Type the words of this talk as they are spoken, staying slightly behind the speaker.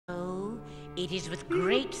It is with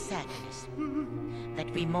great sadness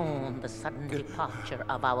that we mourn the sudden departure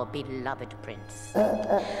of our beloved prince.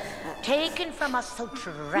 Taken from us so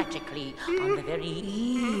tragically on the very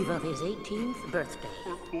eve of his 18th birthday.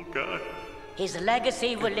 Poor guy. His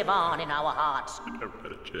legacy will live on in our hearts. He never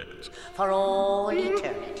had a chance. For all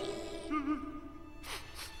eternity.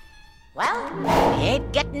 Well, we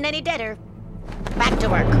ain't getting any deader. Back to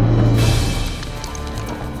work.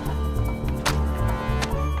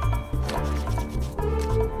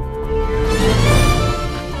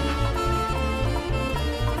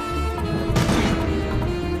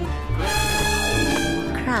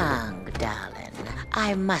 Krong, darling,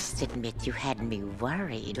 I must admit you had me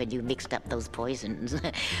worried when you mixed up those poisons.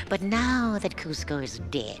 But now that Kuzco is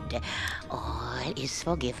dead, all is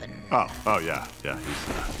forgiven. Oh yeah,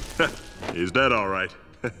 he's dead all right.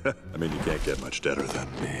 I mean, you can't get much deader than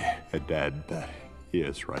the dead that he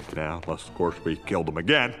is right now, unless, of course, we killed him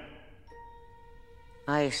again.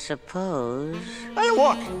 I suppose... Hey,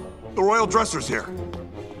 look! The royal dresser's here.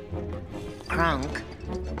 Kronk.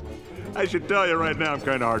 I should tell you right now, I'm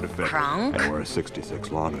kind of hard to fit. Kronk? I wear a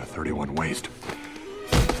 66 long and a 31 waist.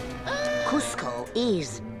 Kuzco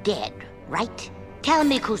is dead, right? Tell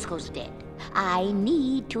me Kuzco's dead. I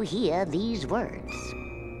need to hear these words.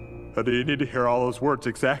 Do you need to hear all those words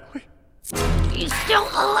exactly? He's still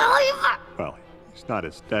alive! Well, he's not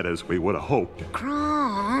as dead as we would have hoped.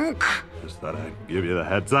 Kronk. Just thought I'd give you the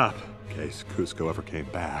heads up, in case Kuzco ever came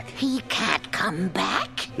back. He can't come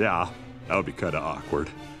back? Yeah, that would be kind of awkward,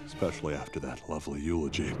 especially after that lovely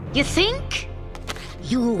eulogy. You think?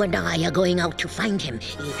 You and I are going out to find him.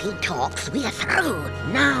 If he talks, we're through.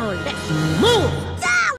 Now let's move!